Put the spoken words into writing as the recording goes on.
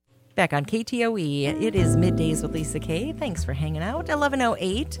back on KTOE. It is Middays with Lisa Kay. Thanks for hanging out.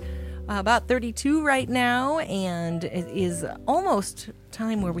 11:08, about 32 right now, and it is almost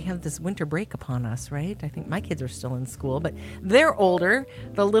time where we have this winter break upon us, right? I think my kids are still in school, but they're older.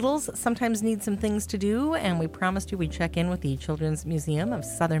 The littles sometimes need some things to do, and we promised you we'd check in with the Children's Museum of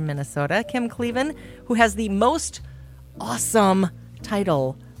Southern Minnesota. Kim Kleven, who has the most awesome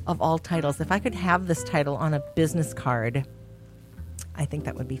title of all titles. If I could have this title on a business card, I think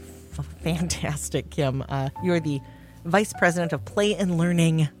that would be fantastic, Kim. You're the Vice President of Play and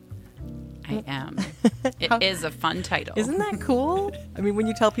Learning. I am. It is a fun title. Isn't that cool? I mean, when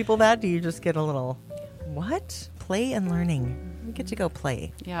you tell people that, do you just get a little, what? Play and Learning. You get to go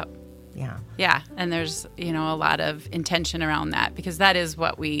play. Yep. Yeah. Yeah, and there's, a lot of intention around that, because that is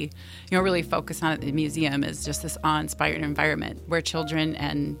what we, really focus on at the museum, is just this awe-inspired environment where children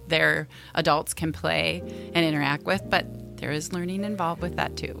and their adults can play and interact with, but there is learning involved with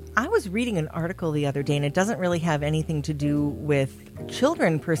that too. I was reading an article the other day, and it doesn't really have anything to do with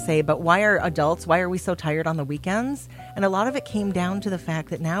children per se, but why are we so tired on the weekends? And a lot of it came down to the fact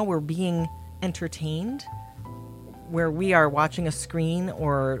that now we're being entertained, where we are watching a screen,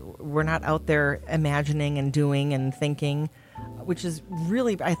 or we're not out there imagining and doing and thinking, which is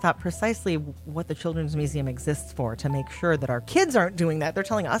really, I thought, precisely what the Children's Museum exists for, to make sure that our kids aren't doing that. They're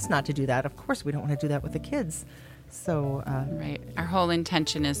telling us not to do that. Of course, we don't want to do that with the kids. So, right. Our whole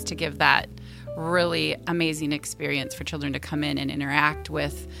intention is to give that really amazing experience for children to come in and interact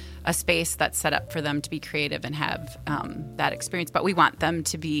with a space that's set up for them to be creative and have that experience. But we want them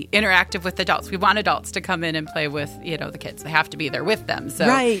to be interactive with adults. We want adults to come in and play with, the kids. They have to be there with them. So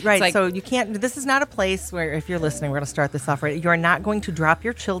right. So you can't, this is not a place where, if you're listening, we're going to start this off right. You're not going to drop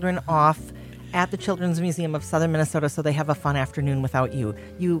your children off at the Children's Museum of Southern Minnesota so they have a fun afternoon without you.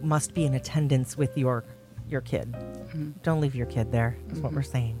 You must be in attendance with your kid. Mm-hmm. Don't leave your kid there, is what we're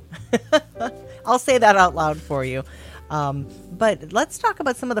saying. I'll say that out loud for you. But let's talk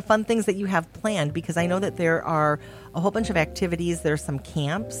about some of the fun things that you have planned, because I know that there are a whole bunch of activities. There's some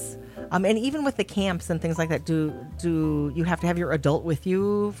camps. And even with the camps and things like that, do you have to have your adult with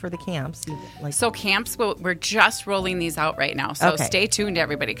you for the camps? So camps, we're just rolling these out right now. So Stay tuned,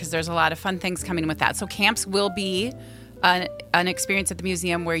 everybody, because there's a lot of fun things coming with that. So camps will be an experience at the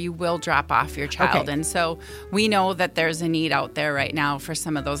museum where you will drop off your child. Okay. And so we know that there's a need out there right now for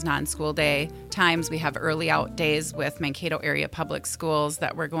some of those non-school day times. We have early out days with Mankato area public schools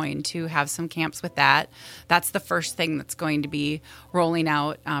that we're going to have some camps with that. That's the first thing that's going to be rolling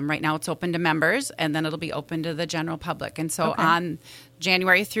out. Right now it's open to members, and then it'll be open to the general public. And so on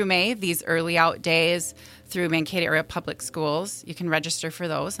January through May, these early out days through Mankato area public schools, you can register for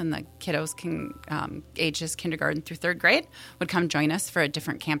those, and the kiddos can, ages kindergarten through third grade, would come join us for a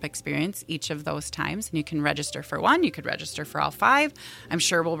different camp experience each of those times. And you can register for one, you could register for all 5. I'm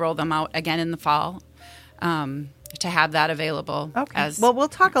sure we'll roll them out again in the fall to have that available. Okay. Well, we'll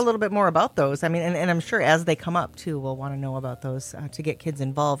talk a little bit more about those. I mean, and I'm sure as they come up too, we'll want to know about those to get kids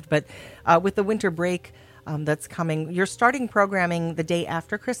involved. But with the winter break that's coming, you're starting programming the day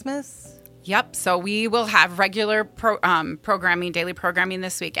after Christmas? Yep. So we will have regular programming, daily programming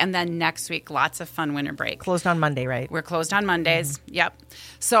this week. And then next week, lots of fun winter break. Closed on Monday, right? We're closed on Mondays. Mm-hmm. Yep.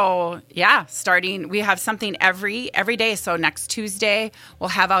 So, we have something every day. So next Tuesday, we'll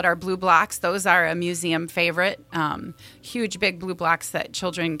have out our blue blocks. Those are a museum favorite. Huge, big blue blocks that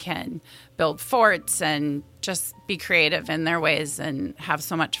children can build forts and just be creative in their ways and have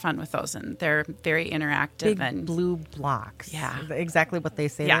so much fun with those. And they're very interactive. Big blue blocks. Yeah. Exactly what they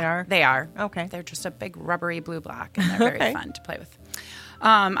say they are? They are. Okay. They're just a big rubbery blue block, and they're very fun to play with.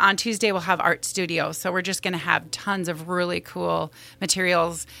 On Tuesday, we'll have Art Studio. So we're just going to have tons of really cool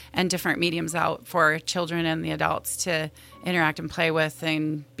materials and different mediums out for children and the adults to interact and play with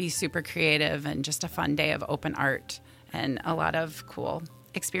and be super creative, and just a fun day of open art and a lot of cool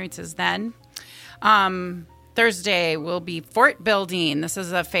experiences then. Thursday will be fort building. This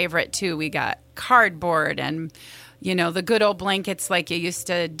is a favorite too. We got cardboard and the good old blankets like you used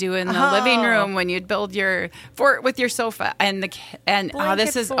to do in the living room when you'd build your fort with your sofa. And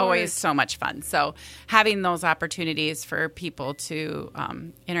this is always so much fun. So having those opportunities for people to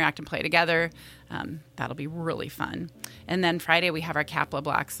interact and play together, that'll be really fun. And then Friday we have our Kapla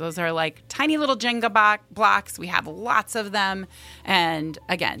blocks. Those are like tiny little Jenga blocks. We have lots of them. And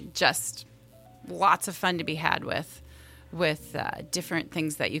again, just lots of fun to be had with different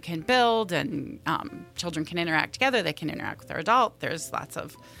things that you can build, and children can interact together. They can interact with their adult. There's lots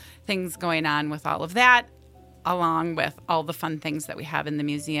of things going on with all of that, along with all the fun things that we have in the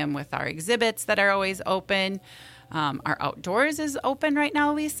museum with our exhibits that are always open. Our outdoors is open right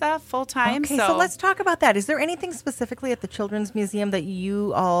now, Lisa, full time. Okay, so let's talk about that. Is there anything specifically at the Children's Museum that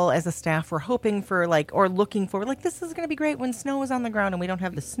you all as a staff were hoping for, or looking for? This is going to be great when snow is on the ground and we don't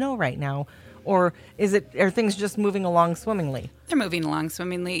have the snow right now. Or are things just moving along swimmingly? They're moving along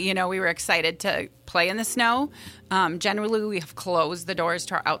swimmingly. We were excited to play in the snow. Generally, we have closed the doors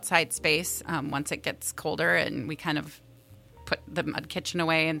to our outside space once it gets colder, and we kind of put the mud kitchen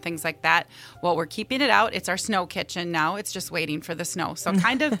away and things like that. Well, we're keeping it out. It's our snow kitchen now. It's just waiting for the snow. So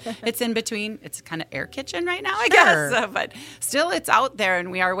kind of it's in between. It's kind of air kitchen right now, I guess. But still, it's out there, and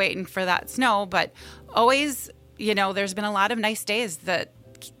we are waiting for that snow. But always, there's been a lot of nice days that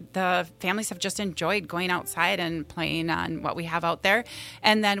the families have just enjoyed going outside and playing on what we have out there.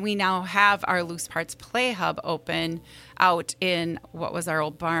 And then we now have our Loose Parts Play Hub open out in what was our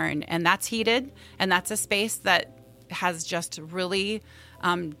old barn. And that's heated, and that's a space that has just really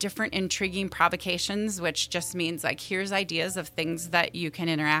different intriguing provocations, which just means here's ideas of things that you can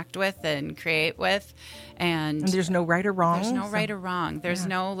interact with and create with. And there's no right or wrong? There's no right or wrong. There's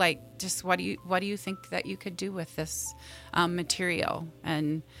no just what do you think that you could do with this material?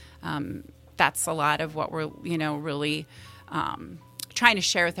 And that's a lot of what we're, really trying to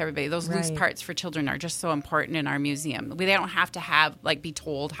share with everybody. Those loose parts for children are just so important in our museum. They don't have to be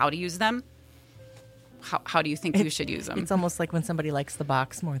told how to use them. How do you think you should use them? It's almost like when somebody likes the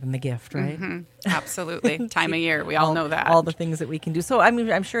box more than the gift, right? Mm-hmm. Absolutely. Time of year. We all know that. All the things that we can do. So,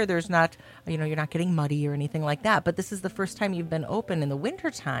 I'm sure there's not, you're not getting muddy or anything like that, but this is the first time you've been open in the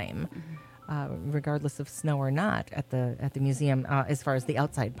wintertime, regardless of snow or not, at the museum, as far as the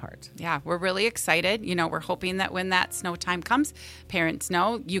outside part. Yeah, we're really excited. We're hoping that when that snow time comes, parents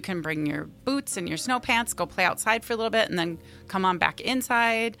know you can bring your boots and your snow pants, go play outside for a little bit, and then come on back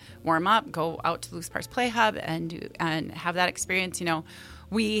inside, warm up, go out to Loose Parts Play Hub, and have that experience.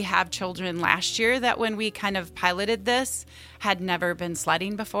 We have children last year that when we kind of piloted this had never been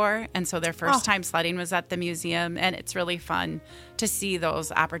sledding before. And so their first time sledding was at the museum. And it's really fun to see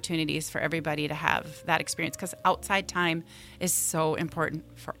those opportunities for everybody to have that experience, because outside time is so important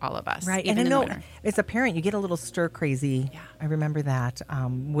for all of us. Right. And I know as a parent, you get a little stir crazy. Yeah. I remember that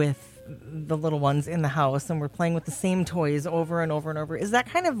with the little ones in the house, and we're playing with the same toys over and over and over. Is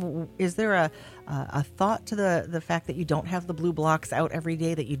there a thought to the fact that you don't have the blue blocks out every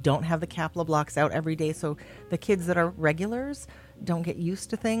day, that you don't have the Kapla blocks out every day, so the kids that are regulars don't get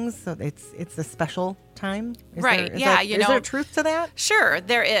used to things, so it's a special time? Is there truth to that? Sure,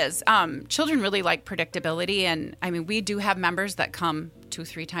 there is. Children really like predictability, and we do have members that come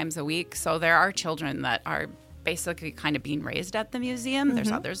 2-3 times a week, so there are children that are basically kind of being raised at the museum. Mm-hmm.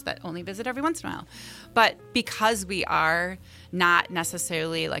 There's others that only visit every once in a while. But because we are not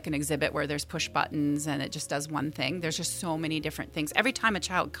necessarily like an exhibit where there's push buttons and it just does one thing, there's just so many different things. Every time a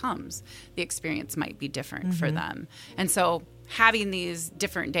child comes, the experience might be different for them. And so having these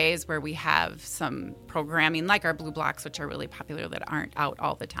different days where we have some programming, like our blue blocks, which are really popular, that aren't out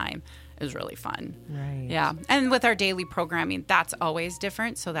all the time, is really fun. Right. Yeah. And with our daily programming, that's always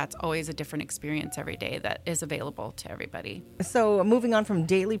different. So that's always a different experience every day that is available to everybody. So moving on from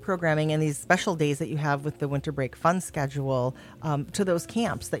daily programming and these special days that you have with the winter break fun schedule to those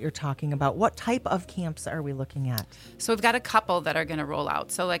camps that you're talking about, what type of camps are we looking at? So we've got a couple that are going to roll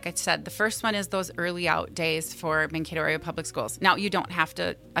out. So like I said, the first one is those early out days for Mankato Area Public Schools. Now, you don't have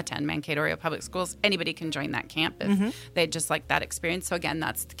to attend Mankato Area Public Schools. Anybody can join that camp if they just like that experience. So again,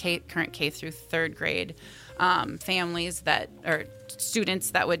 that's the current K through third grade families that are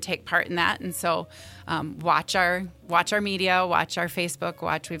students that would take part in that. And so watch our media, watch our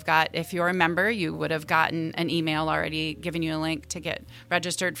Facebook, we've got, if you're a member, you would have gotten an email already giving you a link to get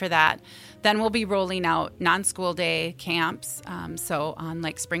registered for that. Then we'll be rolling out non-school day camps. So on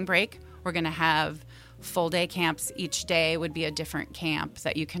like spring break, we're going to have full day camps. Each day would be a different camp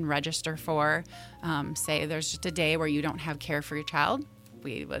that you can register for. Say there's just a day where you don't have care for your child.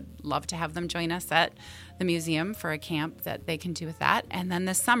 We would love to have them join us at the museum for a camp that they can do with that. And then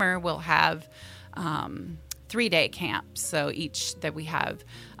this summer we'll have 3-day camps. So each that we have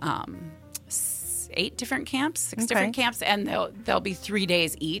 8 different camps, 6 different camps, and they'll be 3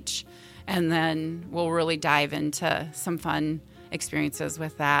 days each. And then we'll really dive into some fun experiences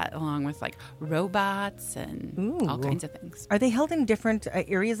with that, along with like robots and all kinds of things. Are they held in different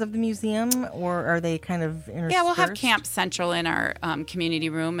areas of the museum, or are they kind of interspersed? Yeah, we'll have Camp Central in our community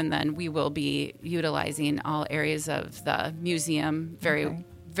room, and then we will be utilizing all areas of the museum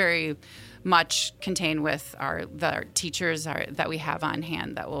very much contained with the teachers that we have on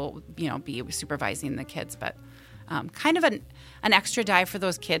hand that will be supervising the kids. But kind of an extra dive for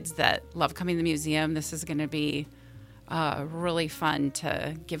those kids that love coming to the museum. This is going to be really fun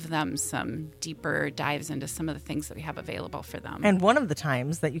to give them some deeper dives into some of the things that we have available for them. And one of the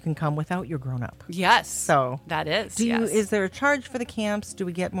times that you can come without your grown-up. Yes. So that is. Is there a charge for the camps? Do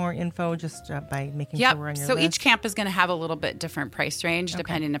we get more info just by making sure we're on your list? So each camp is going to have a little bit different price range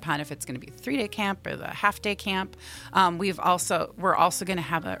depending upon if it's going to be a 3-day camp or the half-day camp. We're also going to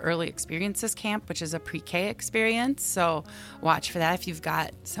have an early experiences camp, which is a pre-K experience. So watch for that. If you've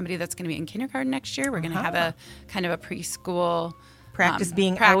got somebody that's going to be in kindergarten next year, we're going to have a kind of a preschool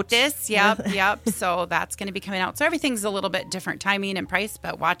being practice. Yep. So that's going to be coming out. So everything's a little bit different timing and price,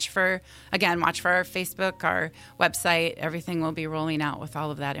 but watch for our Facebook, our website. Everything will be rolling out with all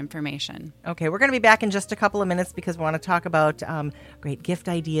of that information. Okay, we're going to be back in just a couple of minutes because we want to talk about great gift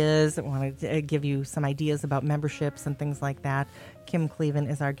ideas. We want to give you some ideas about memberships and things like that. Kim Kleven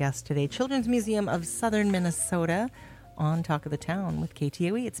is our guest today. Children's Museum of Southern Minnesota on Talk of the Town with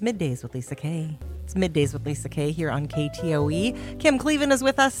KTOE. It's Middays with Lisa Kay. It's Middays with Lisa Kay here on KTOE. Kim Kleven is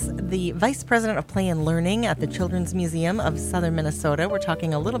with us, the Vice President of Play and Learning at the Children's Museum of Southern Minnesota. We're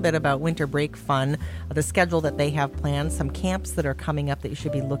talking a little bit about winter break fun, the schedule that they have planned, some camps that are coming up that you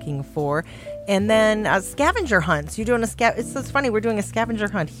should be looking for, and then scavenger hunts. You're doing it's funny, we're doing a scavenger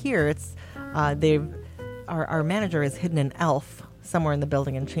hunt here. It's our manager has hidden an elf somewhere in the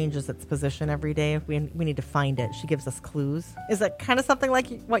building and changes its position every day. We need to find it. She gives us clues. Is that kind of something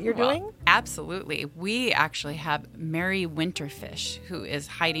like what you're doing? Absolutely. We actually have Mary Winterfish, who is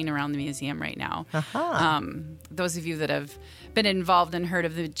hiding around the museum right now. Those of you that have been involved and heard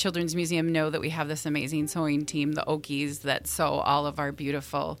of the Children's Museum know that we have this amazing sewing team, the Okies, that sew all of our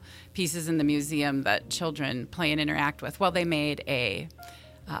beautiful pieces in the museum that children play and interact with. Well, they made a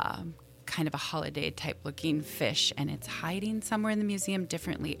kind of a holiday type looking fish, and it's hiding somewhere in the museum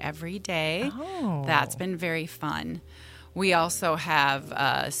differently every day. That's been very fun. We also have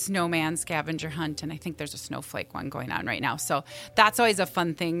a snowman scavenger hunt, and I think there's a snowflake one going on right now. So that's always a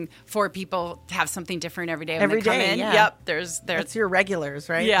fun thing for people to have something different every day when they come in. Yeah. Yep, there's that's your regulars,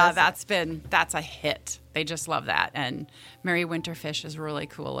 right? Yeah, that's a hit. They just love that. And Mary Winterfish is really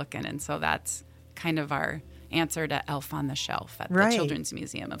cool looking, and so that's kind of our answer to Elf on the Shelf at the Children's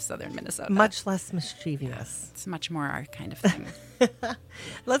Museum of Southern Minnesota. Much less mischievous. It's much more our kind of thing.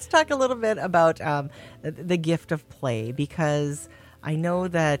 Let's talk a little bit about the gift of play, because I know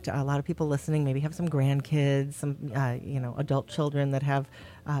that a lot of people listening maybe have some grandkids, some adult children that have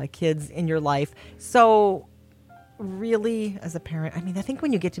kids in your life. So really, as a parent, I mean, I think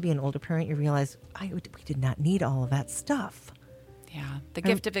when you get to be an older parent, you realize we did not need all of that stuff. Yeah, the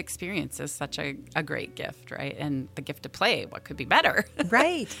gift of experience is such a great gift, right? And the gift of play, what could be better?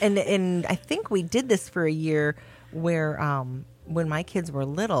 Right. And I think we did this for a year where when my kids were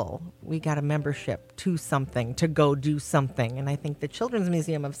little, we got a membership to something, to go do something. And I think the Children's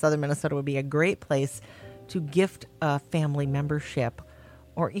Museum of Southern Minnesota would be a great place to gift a family membership,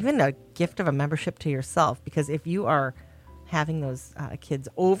 or even a gift of a membership to yourself. Because if you are having those kids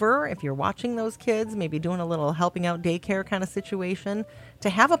over, if you're watching those kids, maybe doing a little helping out daycare kind of situation, to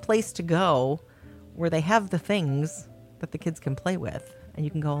have a place to go where they have the things that the kids can play with, and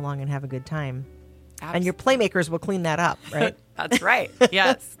you can go along and have a good time. Absolutely. And your playmakers will clean that up, right? That's right.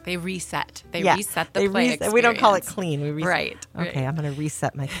 Yes. They reset. They reset the play experience. We don't call it clean. We Right. Okay, I'm going to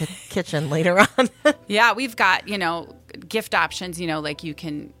reset my kitchen later on. Yeah, we've got, gift options, like you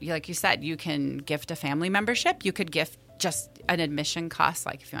you said, you can gift a family membership. You could gift just an admission cost,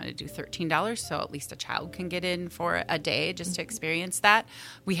 like if you want to do $13, so at least a child can get in for a day just to experience that.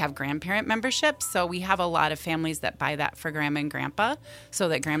 We have grandparent memberships, so we have a lot of families that buy that for grandma and grandpa, so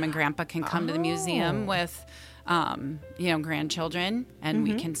that grandma and grandpa can come to the museum with grandchildren, and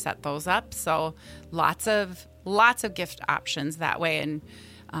we can set those up. So lots of gift options that way, and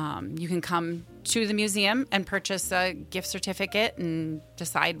you can come to the museum and purchase a gift certificate and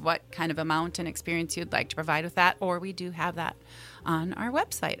decide what kind of amount and experience you'd like to provide with that. Or we do have that on our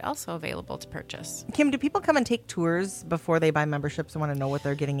website, also available to purchase. Kim, do people come and take tours before they buy memberships and want to know what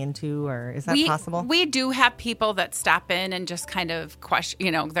they're getting into, or is that possible? We do have people that stop in and just kind of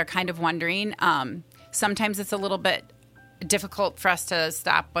question, they're kind of wondering. Sometimes it's a little bit difficult for us to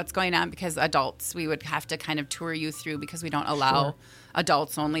stop what's going on, because adults, we would have to kind of tour you through, because we don't allow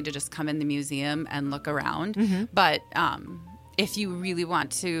adults only to just come in the museum and look around. Mm-hmm. But if you really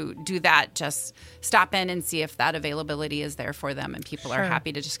want to do that, just stop in and see if that availability is there for them, and people are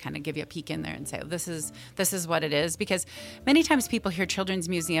happy to just kind of give you a peek in there and say, this is what it is. Because many times people hear Children's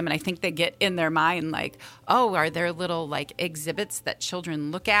Museum, and I think they get in their mind like, oh, are there little like exhibits that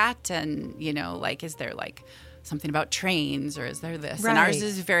children look at, and is there like something about trains, or is there this? Right. And ours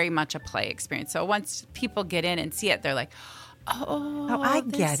is very much a play experience. So once people get in and see it, they're like, Oh, I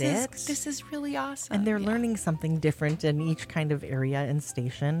get it. This is really awesome. And they're learning something different in each kind of area and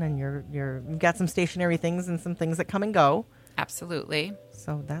station. And you've got some stationary things and some things that come and go. Absolutely.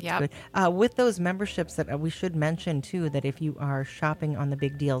 So that's good. With those memberships, that we should mention, too, that if you are shopping on the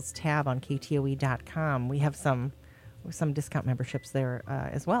Big Deals tab on ktoe.com, we have some discount memberships there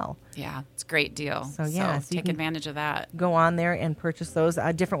as well. Yeah, it's a great deal. So take advantage of that. Go on there and purchase those.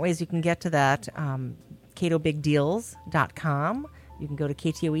 Different ways you can get to that. KatoBigDeals.com. You can go to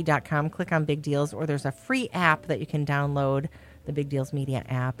ktoe.com, click on Big Deals, or there's a free app that you can download, the Big Deals Media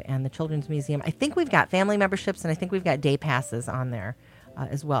app, and the Children's Museum. I think we've got family memberships, and I think we've got day passes on there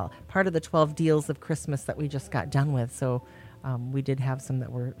as well. Part of the 12 deals of Christmas that we just got done with. So we did have some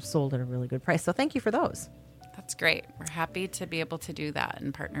that were sold at a really good price. So thank you for those. That's great. We're happy to be able to do that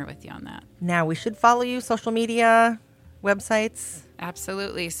and partner with you on that. Now, we should follow you, social media, websites.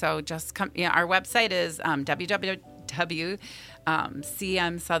 Absolutely. So just come. Our website is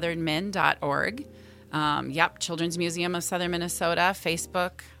www.cmsouthernmin.org. Children's Museum of Southern Minnesota,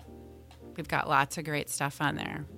 Facebook. We've got lots of great stuff on there.